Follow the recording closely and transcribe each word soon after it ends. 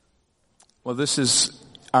Well, this is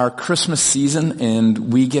our Christmas season,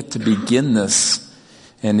 and we get to begin this.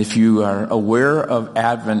 And if you are aware of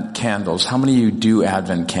Advent candles, how many of you do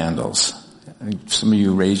Advent candles? Some of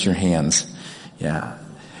you raise your hands. Yeah.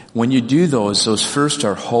 When you do those first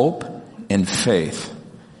are hope and faith.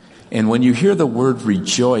 And when you hear the word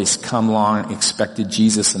rejoice come along, expected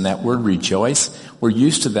Jesus, and that word rejoice, we're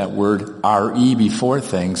used to that word R-E before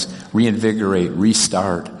things, reinvigorate,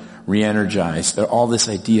 restart, re-energize. They're all this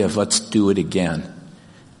idea of let's do it again.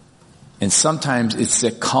 And sometimes it's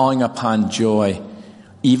the calling upon joy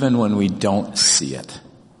even when we don't see it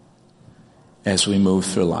as we move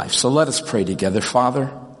through life. So let us pray together.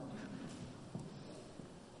 Father,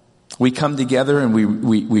 we come together and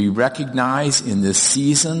we recognize in this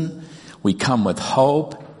season, we come with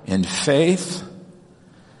hope and faith.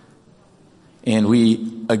 And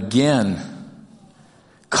we again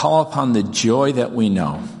call upon the joy that we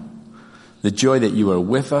know. The joy that you are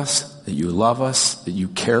with us, that you love us, that you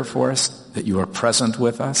care for us, that you are present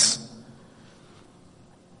with us.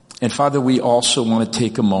 And Father, we also want to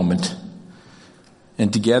take a moment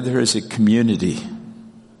and together as a community,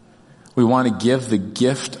 we want to give the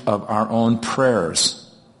gift of our own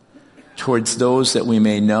prayers towards those that we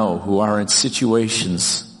may know who are in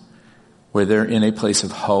situations where they're in a place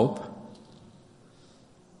of hope,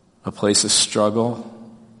 a place of struggle,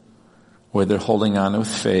 where they're holding on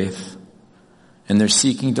with faith, and they're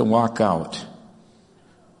seeking to walk out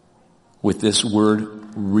with this word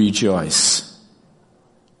rejoice.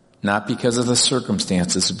 Not because of the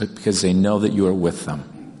circumstances, but because they know that you are with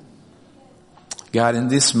them. God, in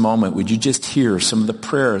this moment, would you just hear some of the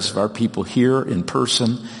prayers of our people here in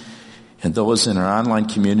person and those in our online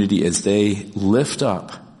community as they lift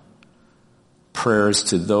up prayers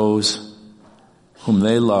to those whom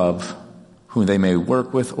they love, whom they may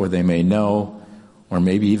work with or they may know, or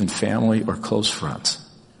maybe even family or close friends.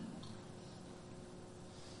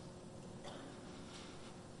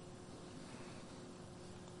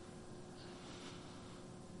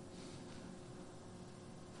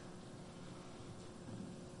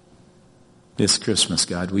 This Christmas,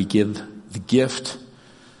 God, we give the gift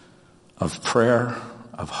of prayer,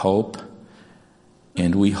 of hope,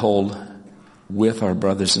 and we hold with our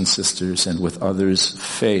brothers and sisters and with others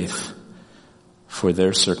faith for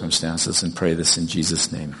their circumstances, and pray this in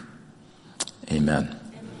Jesus' name. Amen.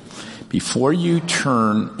 Before you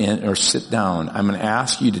turn or sit down, I'm going to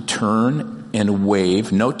ask you to turn and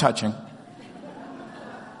wave. No touching.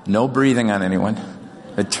 No breathing on anyone.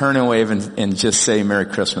 But turn and wave and just say Merry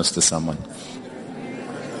Christmas to someone.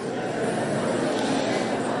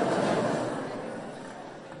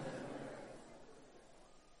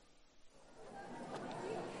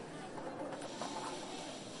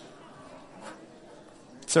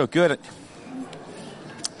 So good.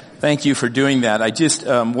 Thank you for doing that. I just,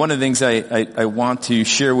 one of the things I want to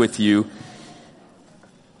share with you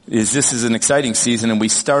is this is an exciting season, and we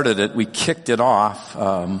started it, we kicked it off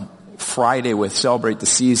Friday with Celebrate the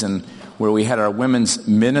Season, where we had our women's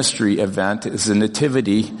ministry event as a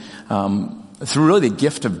nativity through really the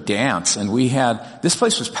gift of dance. And we had, this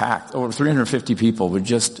place was packed, over 350 people were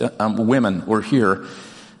just, women were here.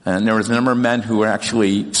 And there was a number of men who were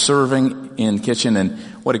actually serving in the kitchen, and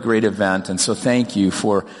what a great event. And so thank you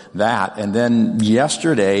for that. And then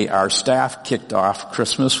yesterday, our staff kicked off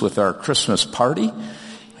Christmas with our Christmas party.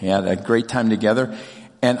 We had a great time together.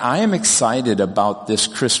 And I am excited about this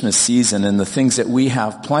Christmas season and the things that we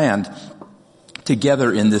have planned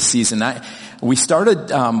together in this season. We started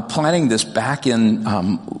planning this back in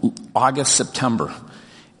August, September.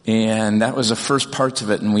 And that was the first parts of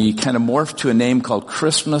it. And we kind of morphed to a name called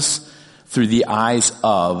Christmas Through the Eyes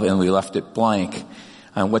of, and we left it blank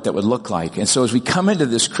on what that would look like. And so as we come into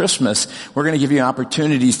this Christmas, we're going to give you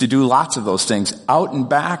opportunities to do lots of those things. Out and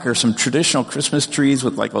back are some traditional Christmas trees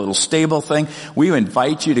with like a little stable thing. We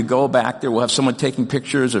invite you to go back there. We'll have someone taking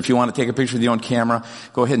pictures. If you want to take a picture with your own camera,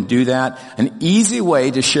 go ahead and do that. An easy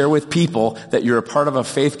way to share with people that you're a part of a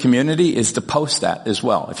faith community is to post that as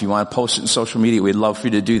well. If you want to post it in social media, we'd love for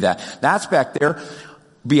you to do that. That's back there.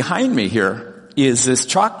 Behind me here is this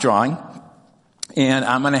chalk drawing. And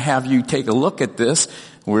I'm going to have you take a look at this.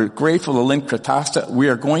 We're grateful to Lynn Kratasta. We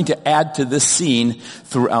are going to add to this scene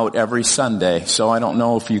throughout every Sunday. So I don't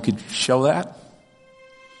know if you could show that.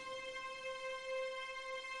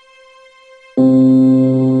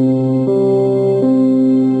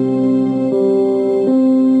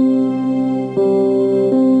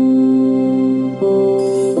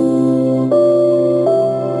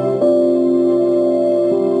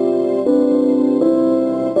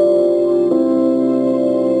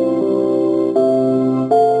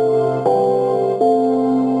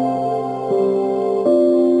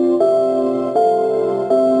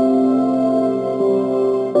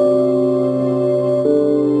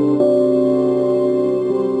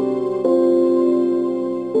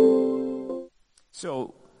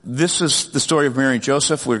 this is the story of Mary and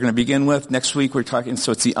Joseph we're going to begin with. Next week we're talking,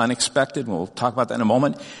 so it's the unexpected. We'll talk about that in a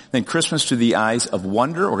moment. Then Christmas through the eyes of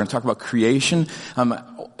wonder. We're going to talk about creation.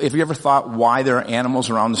 Have you ever thought why there are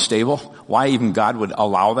animals around the stable? Why even God would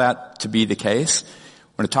allow that to be the case?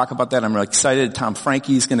 We're going to talk about that. I'm really excited. Tom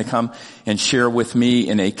Frankie is going to come and share with me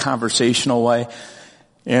in a conversational way.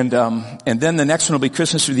 And then the next one will be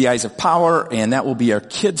Christmas through the eyes of power, and that will be our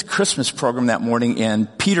kids' Christmas program that morning. And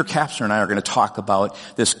Peter Kapsner and I are going to talk about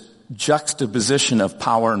this juxtaposition of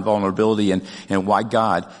power and vulnerability, and why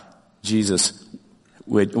God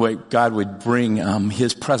would bring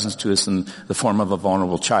His presence to us in the form of a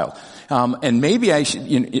vulnerable child. And maybe I should.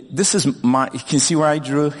 Can you see where I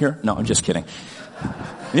drew here? No, I'm just kidding.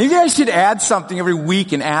 Maybe I should add something every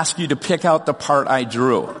week and ask you to pick out the part I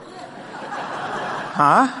drew.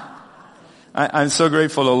 Huh? I'm so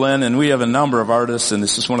grateful to Lynn, and we have a number of artists, and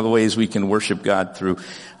this is one of the ways we can worship God through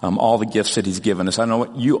all the gifts that He's given us. I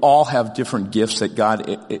know you all have different gifts that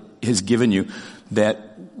God has given you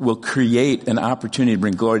that will create an opportunity to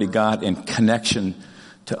bring glory to God and connection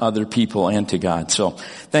to other people and to God. So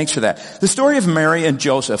thanks for that. The story of Mary and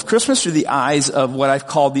Joseph, Christmas through the eyes of what I've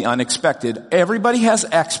called the unexpected. Everybody has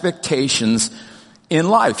expectations in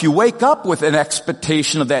life. You wake up with an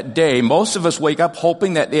expectation of that day. Most of us wake up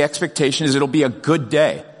hoping that the expectation is it'll be a good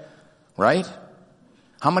day, right?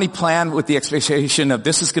 How many plan with the expectation of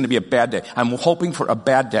this is going to be a bad day? I'm hoping for a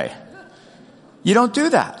bad day. You don't do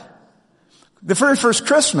that. The very first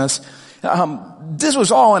Christmas, this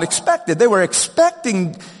was all unexpected. They were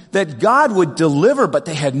expecting that God would deliver, but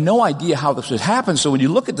they had no idea how this would happen. So when you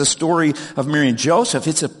look at the story of Mary and Joseph,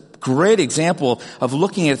 it's a great example of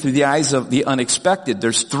looking at it through the eyes of the unexpected.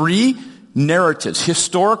 There's three narratives,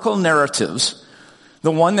 historical narratives.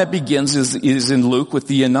 The one that begins is in Luke with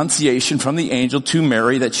the annunciation from the angel to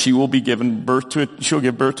Mary that she'll give birth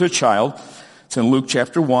to a child. It's in Luke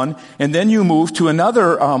chapter 1. And then you move to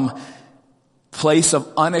another place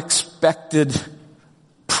of unexpected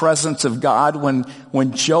presence of God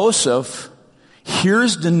when Joseph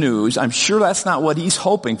hears the news. I'm sure that's not what he's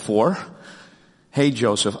hoping for. Hey,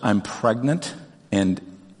 Joseph, I'm pregnant, and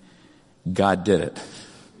God did it.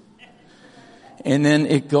 And then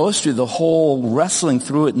it goes through the whole wrestling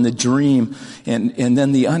through it in the dream, and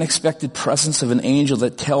then the unexpected presence of an angel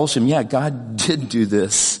that tells him, yeah, God did do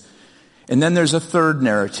this. And then there's a third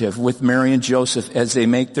narrative with Mary and Joseph as they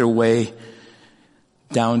make their way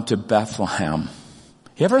down to Bethlehem.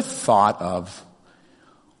 You ever thought of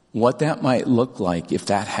what that might look like if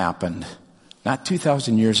that happened? Not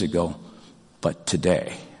 2,000 years ago, but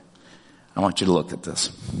today. I want you to look at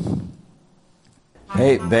this.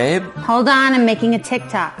 Hey, babe. Hold on, I'm making a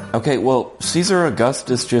TikTok. Okay, well, Caesar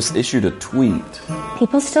Augustus just issued a tweet.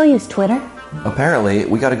 People still use Twitter? Apparently,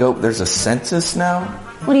 we gotta go, there's a census now?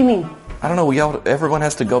 What do you mean? I don't know, everyone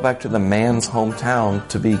has to go back to the man's hometown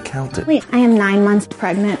to be counted. Wait, I am 9 months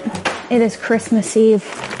pregnant. It is Christmas Eve.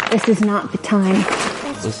 This is not the time.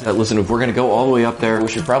 Listen, if we're going to go all the way up there, we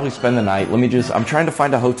should probably spend the night. I'm trying to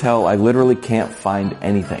find a hotel. I literally can't find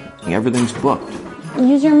anything. Everything's booked.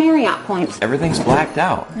 Use your Marriott points. Everything's blacked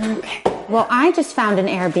out. Okay. Well, I just found an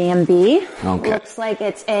Airbnb. Okay. Looks like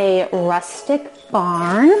it's a rustic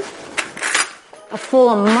barn. A full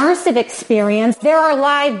immersive experience. There are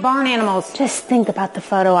live barn animals. Just think about the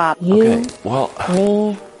photo op. You,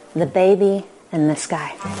 me, the baby, and this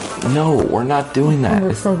guy. No, we're not doing that.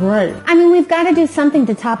 It's so great. I mean, we've got to do something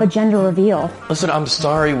to top a gender reveal. Listen, I'm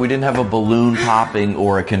sorry we didn't have a balloon popping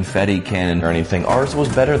or a confetti cannon or anything. Ours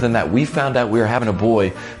was better than that. We found out we were having a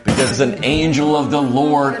boy because an angel of the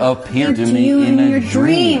Lord appeared to me in a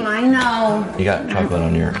dream. I know. You got chocolate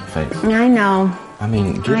on your face. I know. I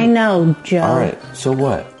mean, I know, Joe. All right, so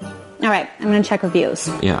what? All right, I'm going to check reviews.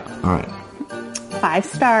 Yeah, all right. 5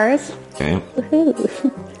 stars. Okay.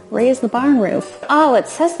 Woohoo. Raise the barn roof. Oh, it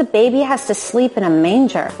says the baby has to sleep in a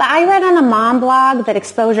manger. But I read on a mom blog that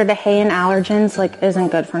exposure to hay and allergens isn't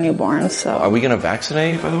good for newborns. So are we going to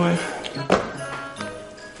vaccinate, by the way?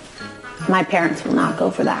 My parents will not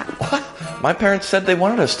go for that. What? My parents said they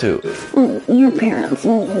wanted us to. Your parents.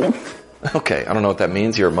 Okay, I don't know what that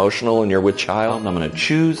means. You're emotional and you're with child, and I'm going to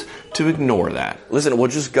choose to ignore that. Listen,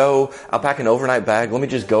 we'll just go. I'll pack an overnight bag. Let me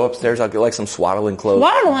just go upstairs. I'll get some swaddling clothes.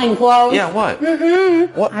 Swaddling clothes? Yeah, what?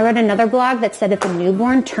 Mm-hmm. What? I read another blog that said if a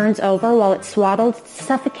newborn turns over while it's swaddled,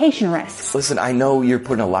 suffocation risks. Listen, I know you're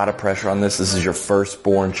putting a lot of pressure on this. This is your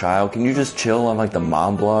firstborn child. Can you just chill on the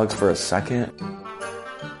mom blogs for a second?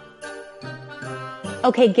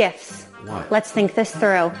 Okay, gifts. What? Let's think this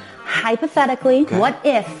through. Hypothetically, What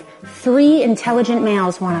if 3 intelligent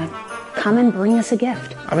males want to come and bring us a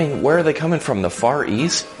gift. I mean, where are they coming from? The Far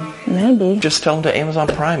East? Maybe. Just tell them to Amazon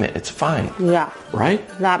Prime it. It's fine. Yeah. Right?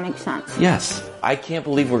 That makes sense. Yes. I can't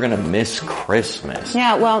believe we're going to miss Christmas.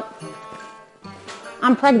 Yeah, well,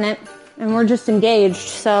 I'm pregnant and we're just engaged,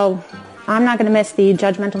 so I'm not going to miss the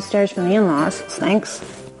judgmental stares from the in-laws. Thanks.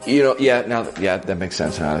 You know, that makes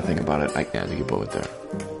sense now that I think about it. I think you both there.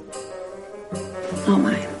 Oh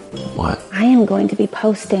my. What? I am going to be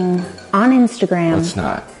posting on Instagram. Let's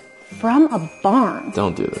not. From a barn.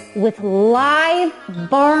 Don't do that. With live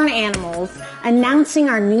barn animals announcing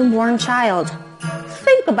our newborn child.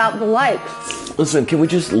 Think about the likes. Listen, can we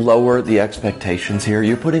just lower the expectations here?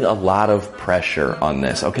 You're putting a lot of pressure on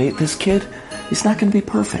this, okay? This kid, he's not going to be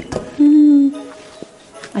perfect.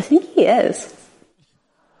 I think he is.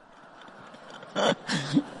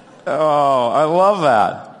 Oh, I love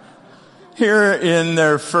that. Here in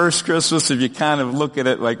their first Christmas, if you kind of look at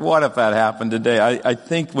it like, what if that happened today? I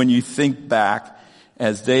think when you think back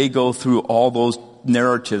as they go through all those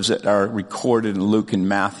narratives that are recorded in Luke and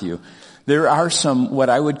Matthew, there are some what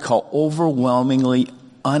I would call overwhelmingly,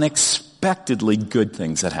 unexpectedly good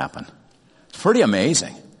things that happen. It's pretty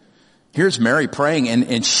amazing. Here's Mary praying,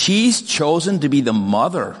 and she's chosen to be the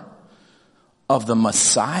mother of the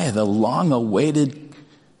Messiah, the long-awaited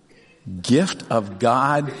gift of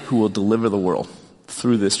God who will deliver the world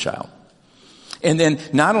through this child. And then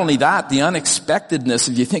not only that, the unexpectedness,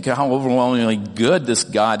 if you think of how overwhelmingly good this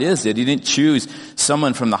God is, that he didn't choose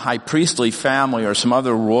someone from the high priestly family or some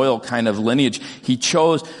other royal kind of lineage. He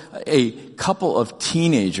chose a couple of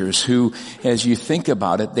teenagers who, as you think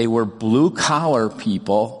about it, they were blue-collar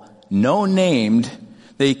people, no-named.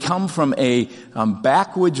 They come from a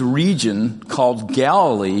backwoods region called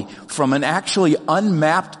Galilee, from an actually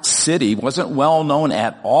unmapped city, wasn't well known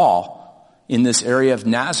at all in this area of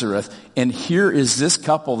Nazareth. And here is this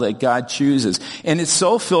couple that God chooses. And it's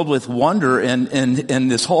so filled with wonder and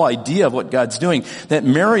this whole idea of what God's doing that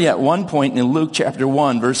Mary at one point in Luke chapter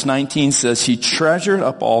 1 verse 19 says she treasured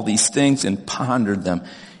up all these things and pondered them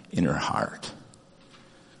in her heart.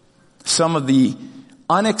 Some of the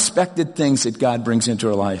unexpected things that God brings into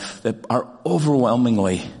our life that are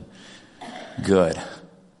overwhelmingly good.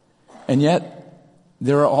 And yet,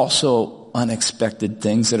 there are also unexpected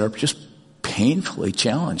things that are just painfully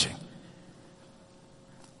challenging.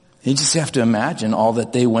 You just have to imagine all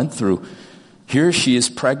that they went through. Here she is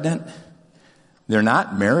pregnant. They're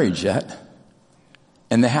not married yet.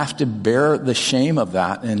 And they have to bear the shame of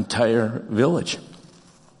that entire village.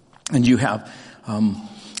 And you have,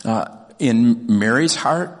 in Mary's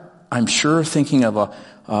heart, I'm sure thinking of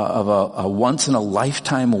a once in a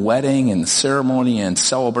lifetime wedding and ceremony and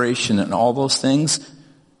celebration and all those things.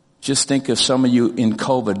 Just think of some of you in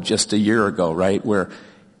COVID just a year ago, right? Where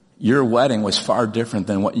your wedding was far different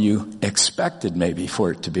than what you expected maybe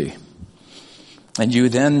for it to be. And you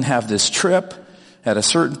then have this trip at a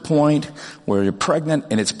certain point where you're pregnant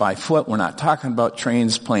and it's by foot. We're not talking about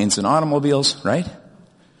trains, planes, and automobiles, right?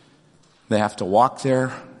 They have to walk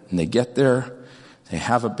there. And they get there, they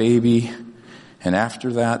have a baby, and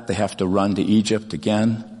after that, they have to run to Egypt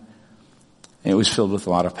again. And it was filled with a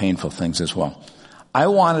lot of painful things as well. I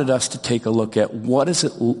wanted us to take a look at what does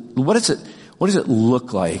it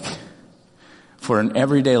look like for an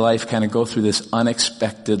everyday life, kind of go through this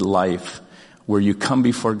unexpected life where you come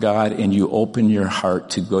before God and you open your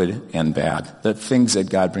heart to good and bad, the things that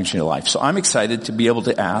God brings into your life. So I'm excited to be able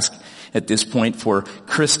to ask at this point for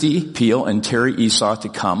Christy Peel and Terry Esau to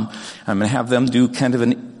come. I'm going to have them do kind of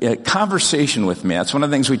a conversation with me. That's one of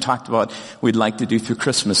the things we talked about we'd like to do through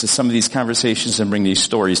Christmas, is some of these conversations and bring these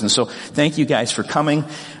stories. And so thank you guys for coming.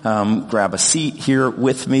 Grab a seat here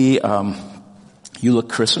with me. You look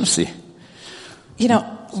Christmassy. You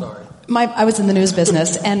know, sorry. I was in the news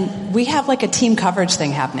business, and we have like a team coverage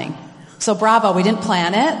thing happening. So bravo, we didn't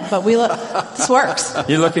plan it, but this works.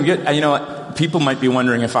 You're looking good. You know what? People might be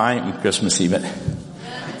wondering if I am Christmassy, but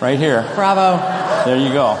right here. Bravo. There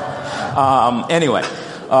you go. Anyway.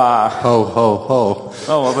 Ho, ho, ho.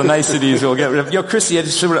 Oh, well, the niceties we'll get rid of. Christy, I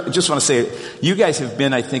just want to say, you guys have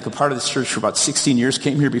been, I think, a part of this church for about 16 years,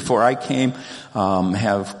 came here before I came,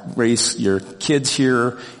 have raised your kids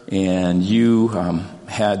here, and you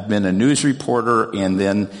had been a news reporter, and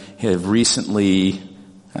then have recently,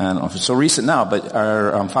 I don't know if it's so recent now, but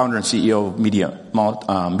our founder and CEO of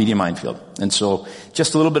Media Minefield. And so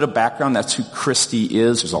just a little bit of background, that's who Christy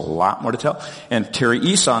is. There's a lot more to tell. And Terry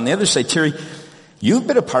Esau on the other side. Terry, you've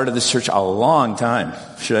been a part of this church a long time.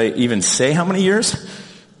 Should I even say how many years?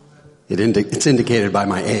 It's indicated by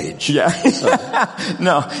my age. Yeah. So.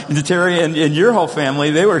 No, Terry and your whole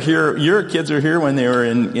family, they were here, your kids were here when they were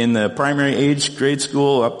in the primary age, grade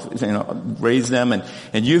school, raised them,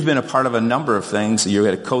 and you've been a part of a number of things. You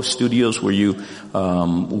had a Coast Studios where you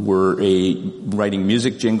were writing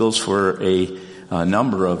music jingles for a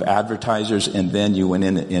number of advertisers, and then you went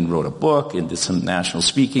in and wrote a book and did some national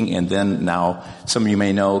speaking, and then now some of you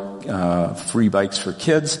may know Free Bikes for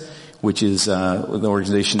Kids, which is the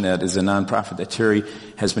organization that is a nonprofit that Terry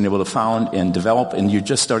has been able to found and develop, and you're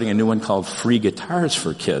just starting a new one called Free Guitars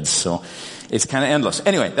for Kids. So it's kind of endless.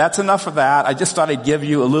 Anyway, that's enough of that. I just thought I'd give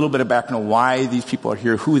you a little bit of background on why these people are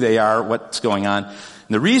here, who they are, what's going on. And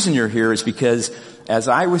the reason you're here is because as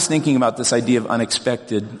I was thinking about this idea of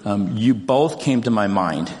unexpected, you both came to my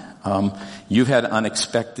mind. You've had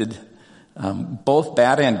unexpected, both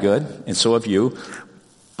bad and good, and so have you.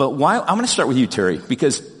 But why? I'm going to start with you, Terry,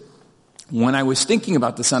 because when I was thinking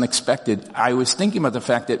about this unexpected, I was thinking about the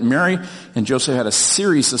fact that Mary and Joseph had a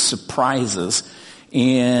series of surprises,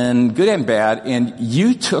 and good and bad, and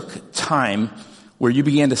you took time where you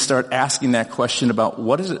began to start asking that question about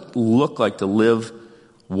what does it look like to live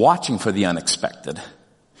watching for the unexpected.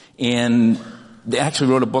 And they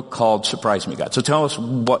actually wrote a book called Surprise Me, God. So tell us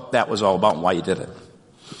what that was all about and why you did it.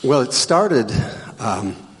 Well, it started,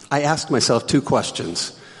 I asked myself two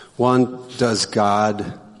questions. One, has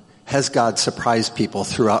God surprised people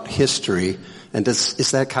throughout history, and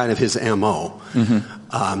is that kind of his MO?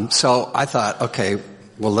 Mm-hmm. So I thought, okay,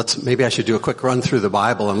 well, maybe I should do a quick run through the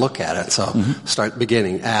Bible and look at it. So start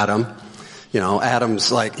beginning. Adam,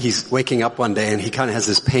 Adam's like, he's waking up one day and he kind of has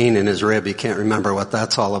this pain in his rib. He can't remember what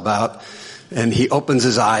that's all about. And he opens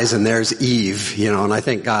his eyes and there's Eve, and I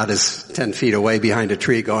think God is 10 feet away behind a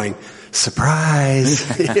tree going, surprise!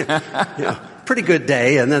 Pretty good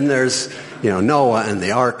day. And then there's, Noah and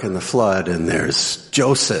the ark and the flood, and there's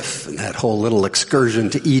Joseph and that whole little excursion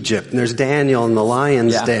to Egypt, and there's Daniel and the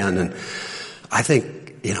lion's den. And I think,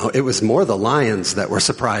 it was more the lions that were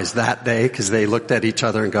surprised that day because they looked at each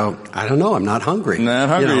other and go, I don't know, I'm not hungry. Not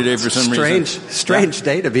hungry today for some reason. Strange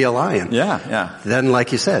day to be a lion. Yeah. Then,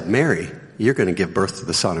 like you said, Mary, you're going to give birth to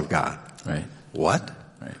the Son of God. Right. What?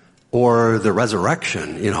 Right. Or the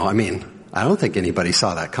resurrection, I don't think anybody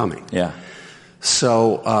saw that coming. Yeah.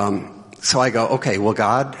 So I go, okay, well,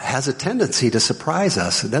 God has a tendency to surprise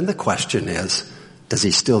us. Then the question is, does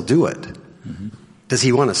he still do it? Mm-hmm. Does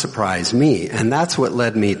he want to surprise me? And that's what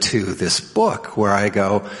led me to this book where I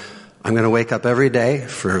go, I'm going to wake up every day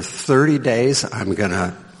for 30 days. I'm going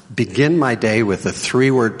to begin my day with a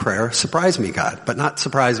 3-word prayer. Surprise me, God, but not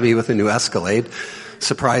surprise me with a new Escalade.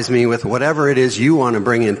 Surprise me with whatever it is you want to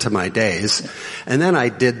bring into my days. And then I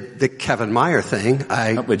did the Kevin Meyer thing.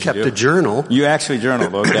 I kept a journal. You actually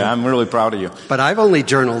journaled, okay. I'm really proud of you. But I've only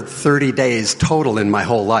journaled 30 days total in my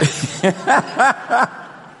whole life.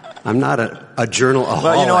 I'm not a journalaholic.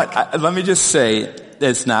 Well, you know what? Let me just say,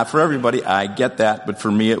 it's not for everybody. I get that, but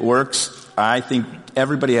for me it works. I think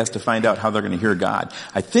everybody has to find out how they're going to hear God.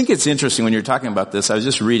 I think it's interesting when you're talking about this. I was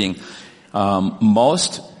just reading,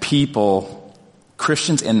 most people,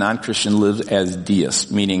 Christians and non-Christian, live as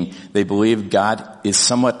deists, meaning they believe God is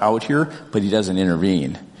somewhat out here, but he doesn't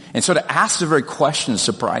intervene. And so to ask the very question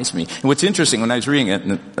surprised me. And what's interesting, when I was reading it,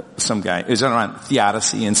 and some guy, it was around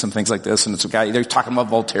theodicy and some things like this, and it's a guy, they're talking about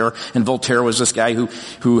Voltaire, and Voltaire was this guy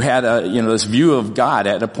who had this view of God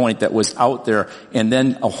at a point that was out there, and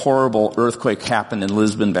then a horrible earthquake happened in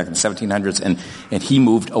Lisbon back in the 1700s, and he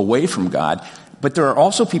moved away from God. But there are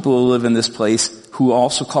also people who live in this place who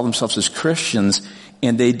also call themselves as Christians,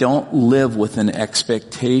 and they don't live with an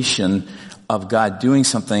expectation of God doing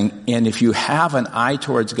something. And if you have an eye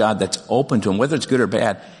towards God that's open to him, whether it's good or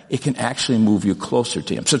bad, it can actually move you closer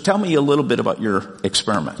to him. So tell me a little bit about your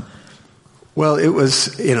experiment. Well, it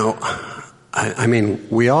was, we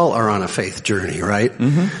all are on a faith journey, right?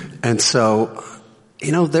 Mm-hmm. And so,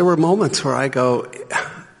 there were moments where I go,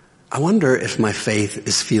 I wonder if my faith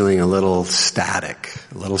is feeling a little static,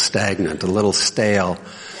 a little stagnant, a little stale.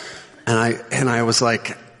 And I was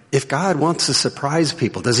like, if God wants to surprise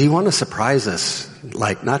people, does he want to surprise us?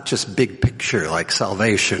 Like, not just big picture, like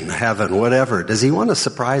salvation, heaven, whatever. Does he want to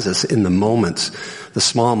surprise us in the moments, the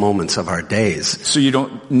small moments of our days? So you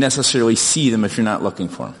don't necessarily see them if you're not looking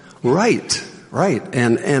for them. Right.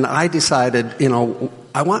 And I decided,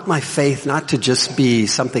 I want my faith not to just be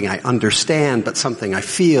something I understand, but something I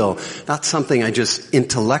feel, not something I just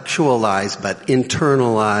intellectualize, but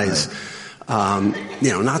internalize. Right.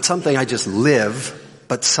 Not something I just live,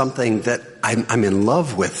 but something that I'm in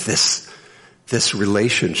love with, this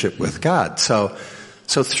relationship with God. So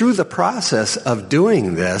through the process of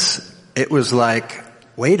doing this, it was like,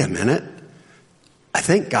 wait a minute, I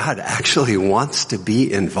think God actually wants to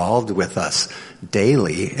be involved with us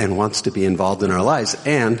daily and wants to be involved in our lives.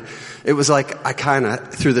 And it was like I kind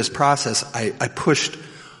of, through this process, I pushed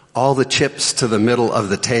all the chips to the middle of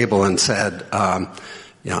the table and said,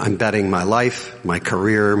 I'm betting my life, my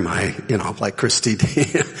career, like Christy,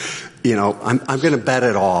 I'm going to bet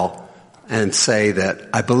it all and say that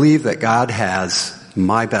I believe that God has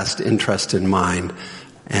my best interest in mind,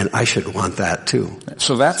 and I should want that too.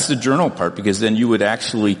 So that's the journal part, because then you would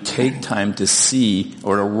actually take time to see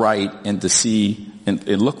or to write and to see and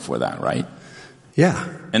look for that, right? Yeah.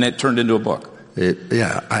 And it turned into a book.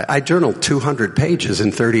 I journaled 200 pages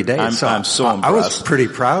in 30 days. I'm so impressed. I was pretty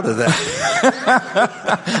proud of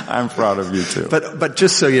that. I'm proud of you too. But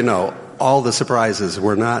just so you know, all the surprises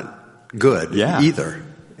were not good either.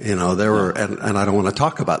 There were, and I don't want to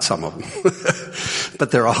talk about some of them,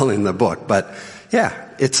 but they're all in the book. But yeah,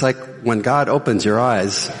 it's like when God opens your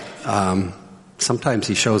eyes, sometimes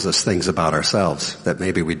he shows us things about ourselves that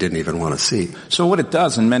maybe we didn't even want to see. So what it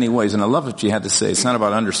does in many ways, and I love what you had to say, it's not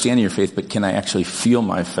about understanding your faith, but can I actually feel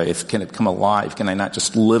my faith? Can it come alive? Can I not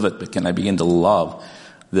just live it, but can I begin to love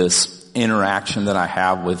this interaction that I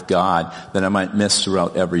have with God that I might miss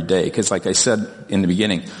throughout every day? Because like I said in the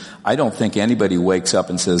beginning, I don't think anybody wakes up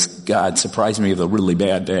and says, God, surprise me with a really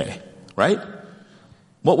bad day, right?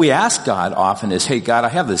 What we ask God often is, hey, God, I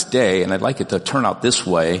have this day and I'd like it to turn out this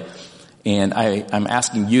way. And I'm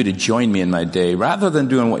asking you to join me in my day rather than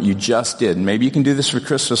doing what you just did. And maybe you can do this for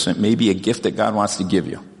Christmas, and it may be a gift that God wants to give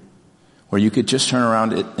you. Or you could just turn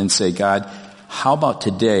around and say, God, how about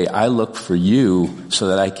today I look for you so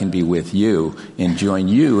that I can be with you and join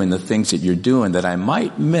you in the things that you're doing that I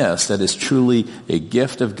might miss that is truly a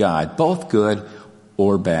gift of God, both good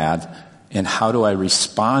or bad. And how do I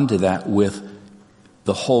respond to that with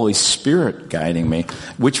the Holy Spirit guiding me,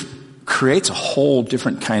 which creates a whole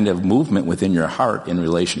different kind of movement within your heart in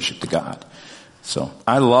relationship to God. So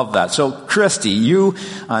I love that. So Christy, you,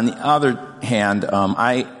 on the other hand,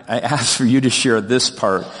 I asked for you to share this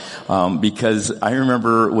part because I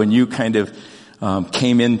remember when you kind of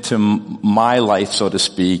came into my life, so to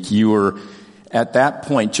speak, you were at that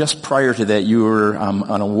point, just prior to that, you were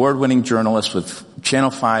an award-winning journalist with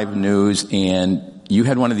Channel 5 News, and you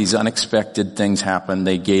had one of these unexpected things happen.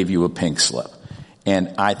 They gave you a pink slip.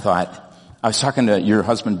 And I was talking to your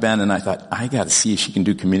husband, Ben, and I thought, I got to see if she can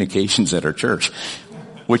do communications at our church,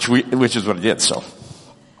 which is what I did, so.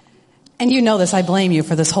 And you know this, I blame you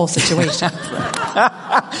for this whole situation.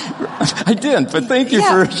 I didn't, but thank you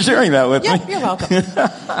for sharing that with me. You're welcome.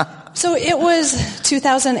 So it was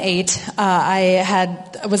 2008. I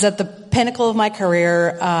was at the pinnacle of my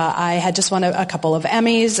career. I had just won a couple of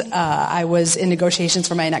Emmys. I was in negotiations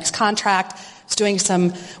for my next contract. I was doing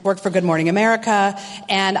some work for Good Morning America,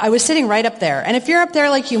 and I was sitting right up there. And if you're up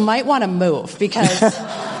there, you might want to move because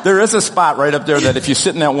there is a spot right up there that if you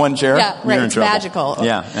sit in that one chair, you're in it's trouble. Magical.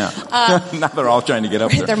 Yeah. Now they're all trying to get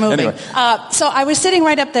up there. They're moving. Anyway. So I was sitting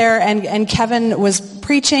right up there, and Kevin was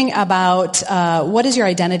preaching about what is your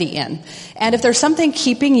identity in, and if there's something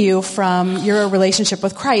keeping you from your relationship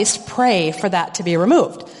with Christ, pray for that to be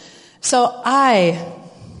removed. So I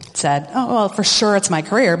said, oh, well, for sure it's my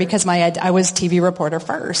career because I was TV reporter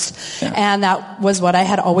first. Yeah. And that was what I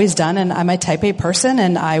had always done. And I'm a type A person,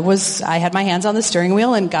 and I had my hands on the steering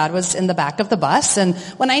wheel, and God was in the back of the bus. And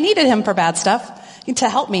when I needed him for bad stuff, to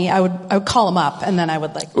help me, I would call him up, and then I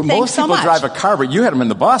would thanks most so people much. Drive a car, but you had him in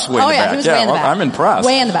the bus way in the back. He was way in the back. I'm impressed.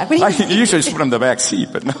 Way in the back. You usually just put him in the back seat,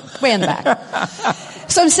 but no. Way in the back.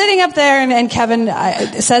 So I'm sitting up there, and Kevin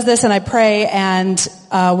says this, and I pray, and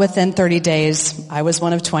within 30 days, I was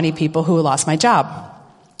one of 20 people who lost my job.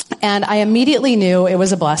 And I immediately knew it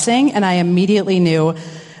was a blessing, and I immediately knew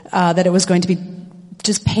that it was going to be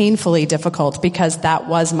just painfully difficult because that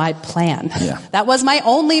was my plan. Yeah. That was my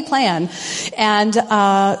only plan. And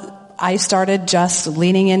I started just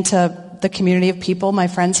leaning into the community of people, my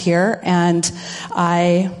friends here, and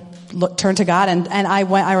I turned to God, and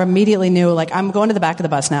I immediately knew, I'm going to the back of the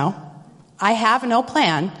bus now. I have no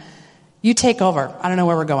plan. You take over. I don't know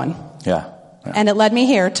where we're going. Yeah. And it led me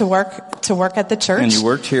here to work at the church. And you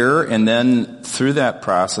worked here, and then through that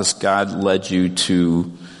process, God led you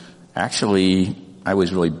to actually, I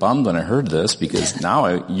was really bummed when I heard this because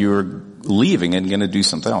now you're leaving and going to do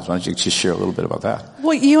something else. Why don't you just share a little bit about that?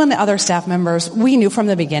 Well, you and the other staff members, we knew from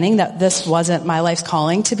the beginning that this wasn't my life's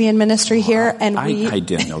calling to be in ministry here. And I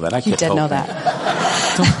didn't know that. You did know that.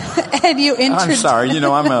 And you introduced... I'm sorry.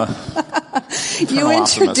 I'm a... You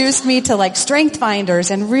introduced me to like strength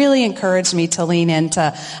finders and really encouraged me to lean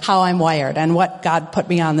into how I'm wired and what God put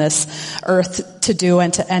me on this earth to do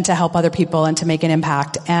and to help other people and to make an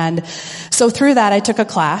impact. And so through that, I took a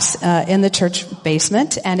class in the church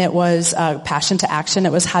basement, and it was Passion to Action.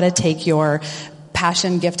 It was how to take your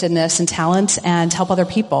passion, giftedness, and talent and help other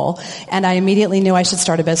people. And I immediately knew I should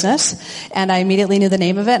start a business, and I immediately knew the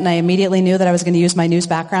name of it, and I immediately knew that I was going to use my news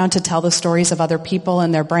background to tell the stories of other people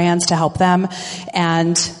and their brands to help them.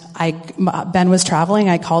 And Ben was traveling.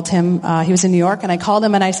 I called him. He was in New York, and I called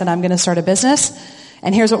him and I said, I'm going to start a business,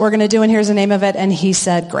 and here's what we're going to do, and here's the name of it. And he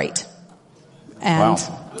said, great. And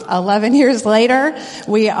wow. 11 years later,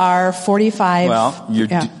 we are 45. Well,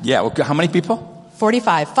 how many people?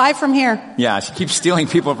 45. 5 from here. Yeah, she keeps stealing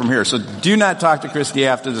people from here. So do not talk to Christy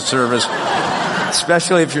after the service,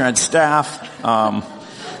 especially if you're on staff.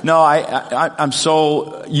 No, I'm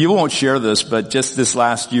so, you won't share this, but just this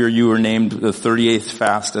last year you were named the 38th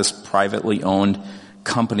fastest privately owned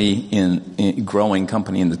company growing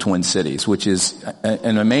company in the Twin Cities, which is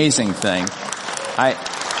an amazing thing.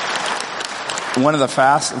 One of the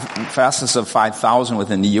fastest of 5,000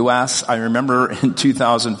 within the U.S. I remember in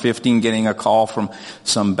 2015 getting a call from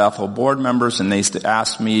some Bethel board members, and they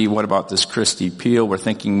asked me, what about this Christy Peel? We're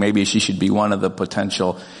thinking maybe she should be one of the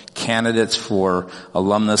potential candidates for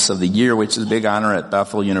Alumnus of the Year, which is a big honor at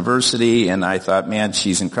Bethel University. And I thought, man,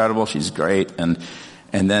 she's incredible. She's great. And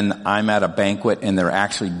then I'm at a banquet, and they're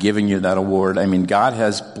actually giving you that award. I mean, God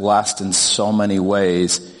has blessed in so many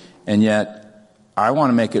ways, and yet I want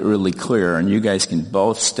to make it really clear, and you guys can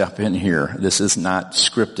both step in here. This is not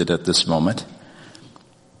scripted at this moment.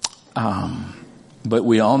 But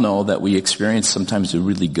we all know that we experience sometimes the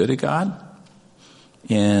really good of God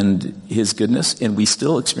and His goodness, and we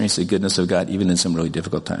still experience the goodness of God even in some really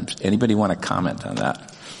difficult times. Anybody want to comment on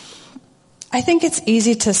that? I think it's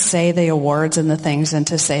easy to say the awards and the things and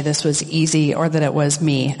to say this was easy or that it was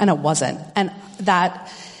me, and it wasn't. And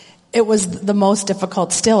that it was the most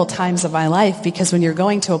difficult still times of my life, because when you're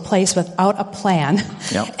going to a place without a plan,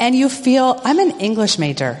 yep. And you feel, I'm an English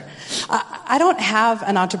major. I don't have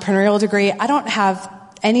an entrepreneurial degree. I don't have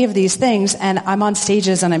any of these things, and I'm on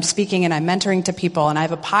stages and I'm speaking and I'm mentoring to people and I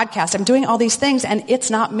have a podcast. I'm doing all these things and it's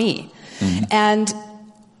not me. Mm-hmm. And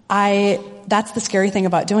that's the scary thing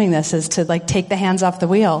about doing this, is to like take the hands off the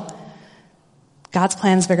wheel. God's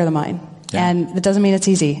plan is bigger than mine. Yeah. And it doesn't mean it's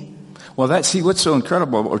easy. Well, what's so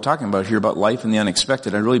incredible, what we're talking about here about life and the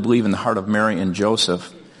unexpected, I really believe in the heart of Mary and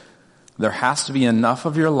Joseph. There has to be enough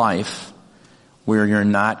of your life where you're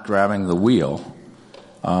not grabbing the wheel,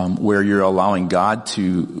 where you're allowing God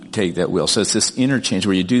to take that wheel. So it's this interchange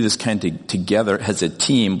where you do this kind of together as a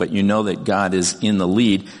team, but you know that God is in the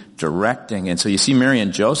lead, directing. And so you see Mary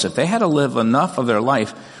and Joseph, they had to live enough of their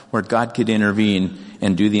life where God could intervene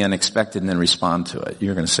and do the unexpected and then respond to it.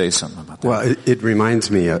 You're going to say something about that. Well, it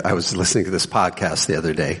reminds me, I was listening to this podcast the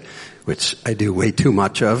other day, which I do way too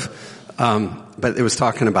much of, but it was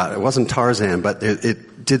talking about, it wasn't Tarzan, but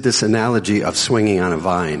it did this analogy of swinging on a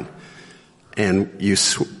vine. And you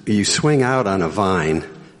swing out on a vine,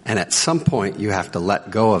 and at some point you have to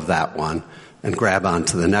let go of that one and grab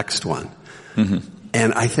onto the next one. Mm-hmm.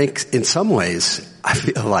 And I think in some ways, I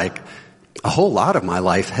feel like a whole lot of my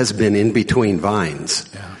life has been in between vines.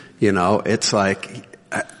 Yeah. You know, it's like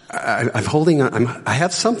I'm holding on. I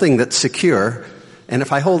have something that's secure, and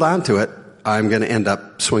if I hold on to it, I'm going to end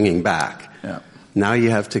up swinging back. Yeah. Now you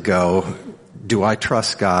have to go, do I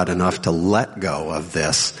trust God enough to let go of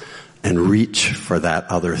this and reach for that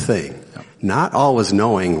other thing? Yeah. Not always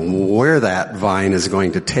knowing where that vine is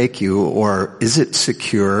going to take you, or is it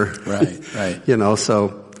secure? Right. You know,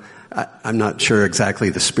 so I'm not sure exactly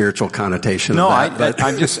the spiritual connotation of that.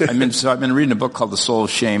 No, I've been reading a book called The Soul of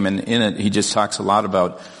Shame, and in it he just talks a lot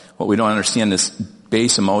about what we don't understand, this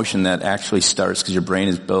base emotion that actually starts because your brain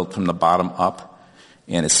is built from the bottom up,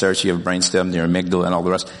 and it starts, you have a brainstem, your amygdala, and all the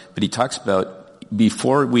rest. But he talks about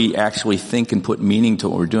before we actually think and put meaning to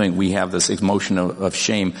what we're doing, we have this emotion of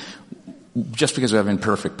shame. Just because we have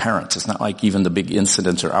imperfect parents, it's not like even the big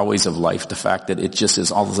incidents are always of life. The fact that it just is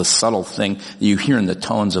all this subtle thing that you hear in the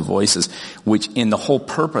tones of voices, which in the whole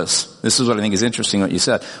purpose, this is what I think is interesting what you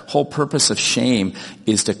said, whole purpose of shame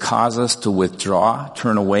is to cause us to withdraw,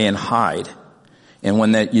 turn away, and hide. And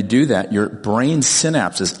when you do that, your brain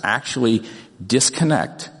synapses actually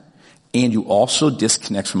disconnect, and you also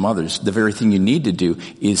disconnect from others. The very thing you need to do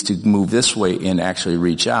is to move this way and actually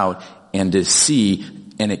reach out and to see.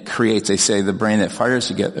 And it creates, they say, the brain that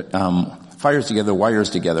fires fires together, wires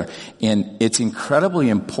together. And it's incredibly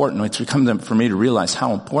important. It's become for me to realize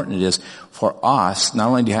how important it is for us not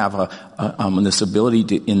only to have this ability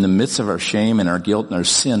to, in the midst of our shame and our guilt and our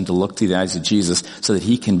sin, to look through the eyes of Jesus so that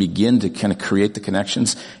he can begin to kind of create the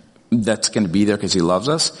connections that's going to be there because he loves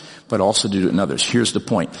us, but also to do it in others. Here's the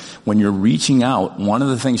point. When you're reaching out, one of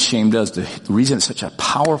the things shame does, the reason it's such a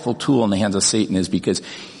powerful tool in the hands of Satan is because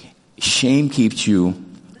shame keeps you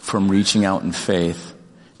from reaching out in faith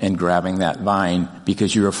and grabbing that vine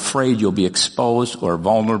because you're afraid you'll be exposed or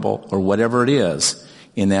vulnerable or whatever it is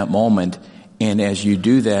in that moment. And as you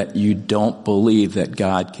do that, you don't believe that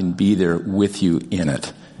God can be there with you in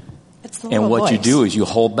it. And what you do is you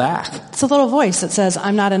hold back. It's a little voice that says,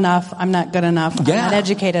 I'm not enough, I'm not good enough, I'm not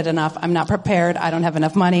educated enough, I'm not prepared, I don't have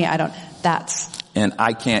enough money, and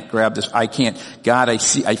I can't grab this, I can't, God, I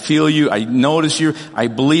feel you, I notice you, I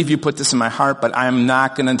believe you put this in my heart, but I'm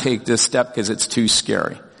not going to take this step because it's too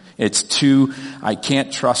scary. I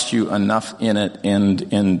can't trust you enough in it,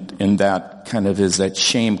 and that kind of is, that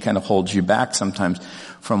shame kind of holds you back sometimes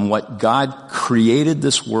from what God created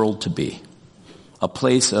this world to be. A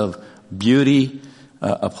place of beauty,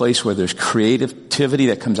 a place where there's creativity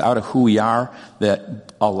that comes out of who we are,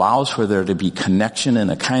 that allows for there to be connection in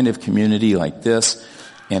a kind of community like this,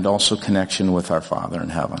 and also connection with our Father in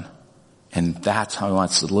heaven. And that's how he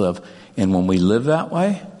wants to live. And when we live that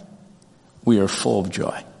way, we are full of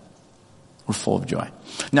joy. We're full of joy.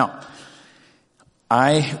 Now,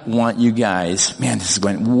 I want you guys, man, this is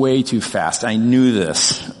going way too fast. I knew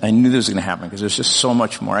this was going to happen because there's just so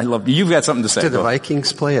much more. I love you. You've got something to say. Did the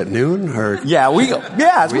Vikings play at noon? Or? Yeah, we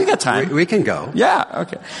got time. We can go. Yeah,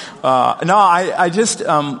 okay. I just,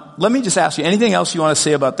 let me just ask you, anything else you want to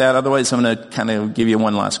say about that? Otherwise, I'm going to kind of give you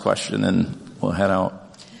one last question and we'll head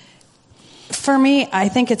out. For me, I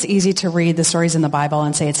think it's easy to read the stories in the Bible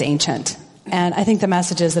and say it's ancient. And I think the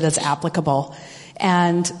message is that it's applicable.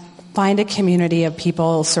 And find a community of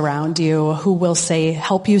people surround you who will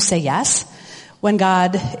help you say yes when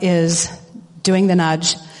God is doing the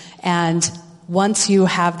nudge. And once you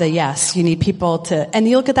have the yes, you need people and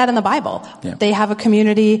you look at that in the Bible. Yeah. They have a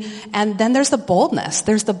community, and then there's the boldness.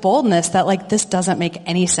 There's the boldness that this doesn't make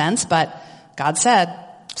any sense, but God said.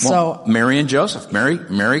 Well, Mary and Joseph. Mary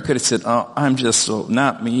could have said, "Oh, I'm just so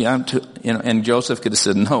not me. I'm too," and Joseph could have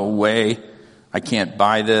said, "No way. I can't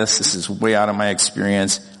buy this. This is way out of my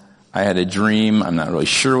experience. I had a dream. I'm not really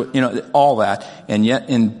sure," all that. And yet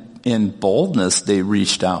in boldness, they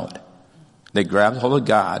reached out. They grabbed hold of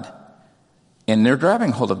God. And their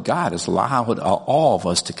grabbing hold of God has allowed all of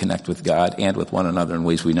us to connect with God and with one another in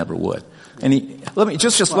ways we never would. And let me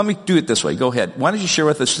do it this way. Go ahead. Why don't you share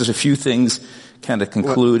with us just a few things, kind of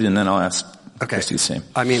conclude, and then I'll ask Christy the same.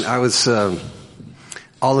 I mean,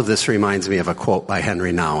 all of this reminds me of a quote by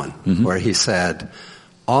Henry Nouwen, where he said,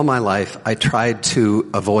 "All my life, I tried to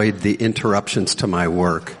avoid the interruptions to my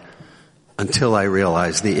work until I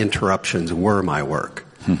realized the interruptions were my work."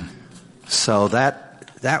 So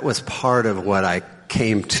that was part of what I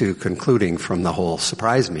came to concluding from the whole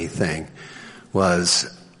surprise me thing was,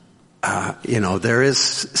 there is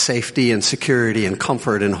safety and security and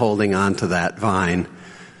comfort in holding on to that vine,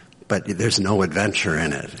 but there's no adventure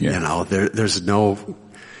in it. Yeah.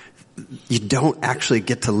 You don't actually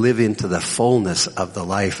get to live into the fullness of the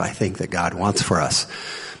life I think that God wants for us.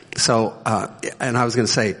 So, and I was going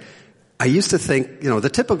to say, I used to think, the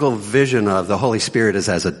typical vision of the Holy Spirit is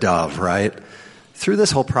as a dove, right? Through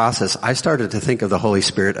this whole process, I started to think of the Holy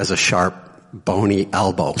Spirit as a sharp, bony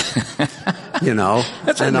elbow.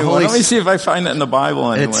 That's a new one. Let me see if I find that in the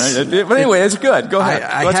Bible anyway. But anyway, it's good. Go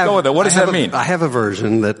ahead. Let's go with it. What does that mean? I have a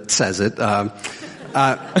version that says it. You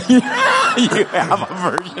have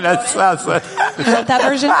a version that says it. That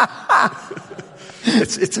version?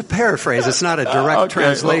 It's a paraphrase. It's not a direct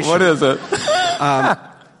translation. What is it?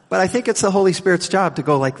 But I think it's the Holy Spirit's job to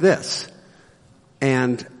go like this.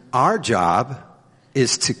 And our job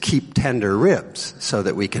is to keep tender ribs so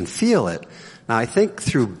that we can feel it. Now, I think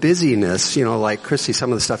through busyness, like Christy,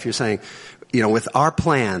 some of the stuff you're saying, with our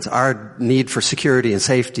plans, our need for security and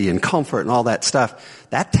safety and comfort and all that stuff,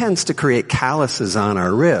 that tends to create calluses on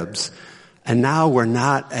our ribs. And now we're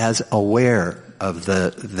not as aware of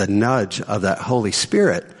the nudge of that Holy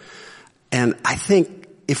Spirit. And I think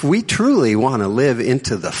if we truly want to live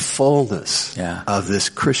into the fullness of this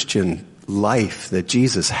Christian life that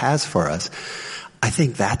Jesus has for us, I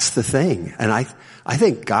think that's the thing. And I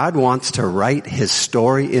think God wants to write his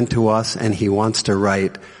story into us, and he wants to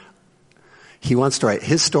write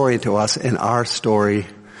his story into us and our story.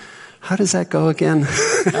 How does that go again?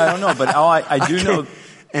 I don't know, but I do know.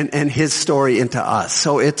 And his story into us.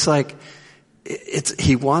 So it's like,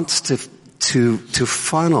 he wants to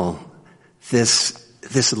funnel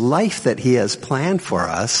this life that he has planned for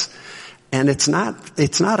us. And it's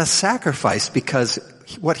not a sacrifice, because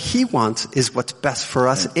what he wants is what's best for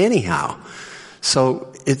us anyhow.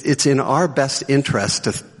 So it's in our best interest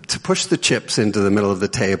to push the chips into the middle of the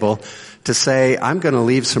table, to say, I'm going to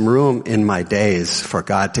leave some room in my days for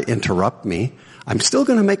God to interrupt me. I'm still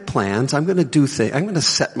going to make plans. I'm going to do things. I'm going to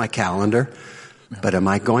set my calendar. But am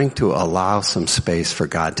I going to allow some space for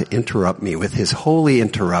God to interrupt me with his holy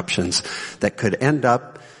interruptions that could end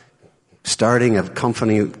up starting a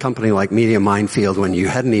company like Media Minefield when you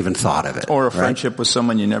hadn't even thought of it. Or a friendship with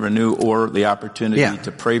someone you never knew, or the opportunity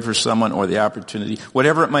to pray for someone, or the opportunity,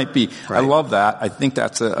 whatever it might be. Right. I love that. I think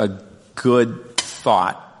that's a good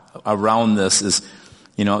thought around this is,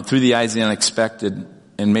 through the eyes of the unexpected,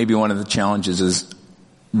 and maybe one of the challenges is,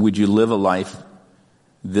 would you live a life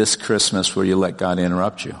this Christmas where you let God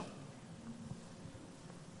interrupt you?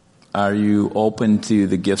 Are you open to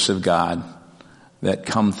the gifts of God that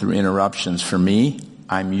come through interruptions? For me,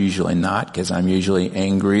 I'm usually not, because I'm usually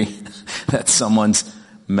angry that someone's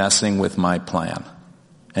messing with my plan.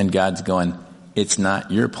 And God's going, it's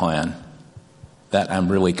not your plan that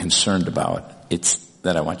I'm really concerned about. It's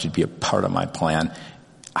that I want you to be a part of my plan.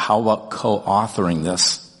 How about co-authoring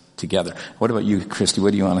this together? What about you, Christy?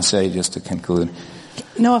 What do you want to say just to conclude?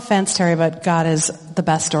 No offense, Terry, but God is the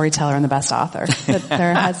best storyteller and the best author that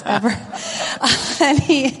there has ever.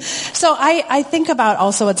 So I think about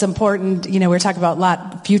also it's important, we're talking about a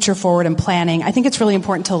lot future forward and planning. I think it's really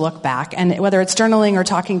important to look back, and whether it's journaling or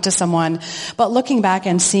talking to someone, but looking back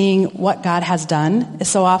and seeing what God has done.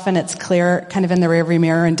 So often it's clear kind of in the rearview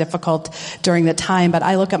mirror and difficult during the time, but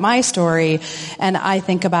I look at my story and I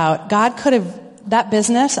think about God could have, that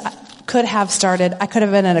business could have started, I could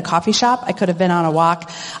have been in a coffee shop, I could have been on a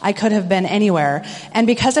walk, I could have been anywhere. And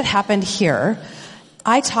because it happened here,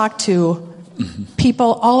 I talked to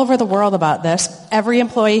people all over the world about this. Every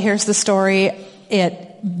employee hears the story,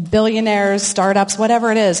 billionaires, startups,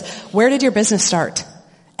 whatever it is. Where did your business start?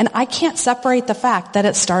 And I can't separate the fact that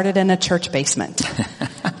it started in a church basement.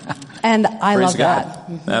 And I love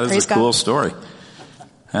that. That is a cool story.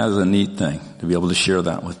 That is a neat thing to be able to share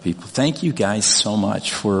that with people. Thank you guys so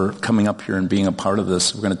much for coming up here and being a part of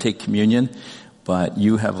this. We're going to take communion, but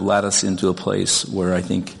you have led us into a place where I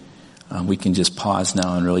think we can just pause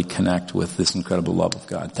now and really connect with this incredible love of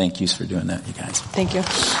God. Thank you for doing that, you guys. Thank you.